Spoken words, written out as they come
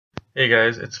Hey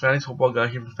guys, it's Fantasy Football Guy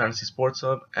here from Fantasy Sports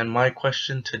Hub, and my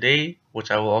question today,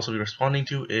 which I will also be responding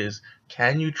to, is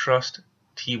can you trust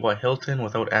T.Y. Hilton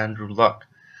without Andrew Luck?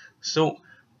 So,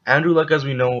 Andrew Luck, as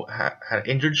we know, had an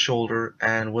injured shoulder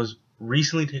and was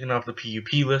recently taken off the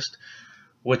PUP list,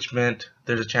 which meant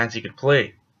there's a chance he could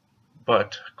play.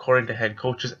 But according to head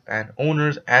coaches and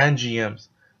owners and GMs,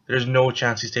 there's no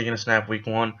chance he's taking a snap week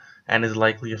one and is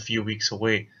likely a few weeks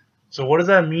away. So what does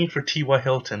that mean for T.Y.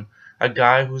 Hilton, a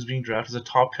guy who's being drafted as a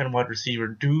top 10 wide receiver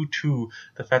due to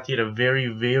the fact he had a very,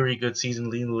 very good season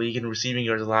leading the league in receiving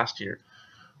yards last year?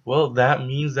 Well, that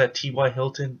means that T.Y.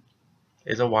 Hilton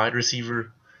is a wide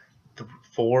receiver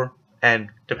 4, and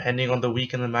depending on the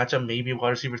week and the matchup, maybe wide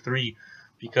receiver 3.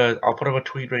 Because I'll put up a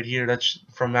tweet right here that's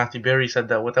from Matthew Berry, said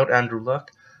that without Andrew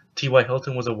Luck, T.Y.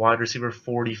 Hilton was a wide receiver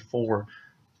 44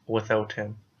 without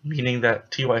him. Meaning that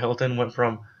T.Y. Hilton went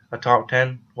from a top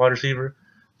 10 wide receiver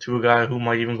to a guy who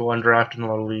might even go undrafted in a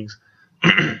lot of leagues.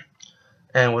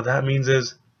 And what that means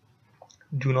is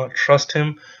do not trust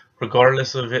him,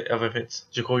 regardless of if it's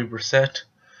Jacoby Brissett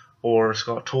or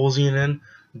Scott Tolzien.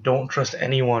 Don't trust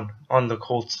anyone on the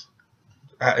Colts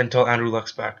until Andrew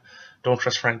Luck's back. Don't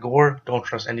trust Frank Gore. Don't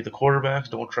trust any of the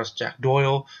quarterbacks. Don't trust Jack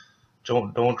Doyle.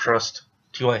 Don't trust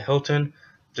T.Y. Hilton.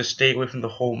 Just stay away from the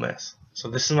whole mess. So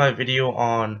this is my video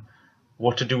on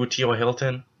what to do with T.Y.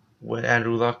 Hilton with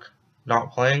Andrew Luck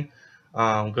not playing.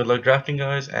 Good luck drafting,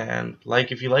 guys, and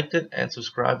like if you liked it, and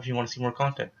subscribe if you want to see more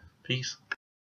content. Peace.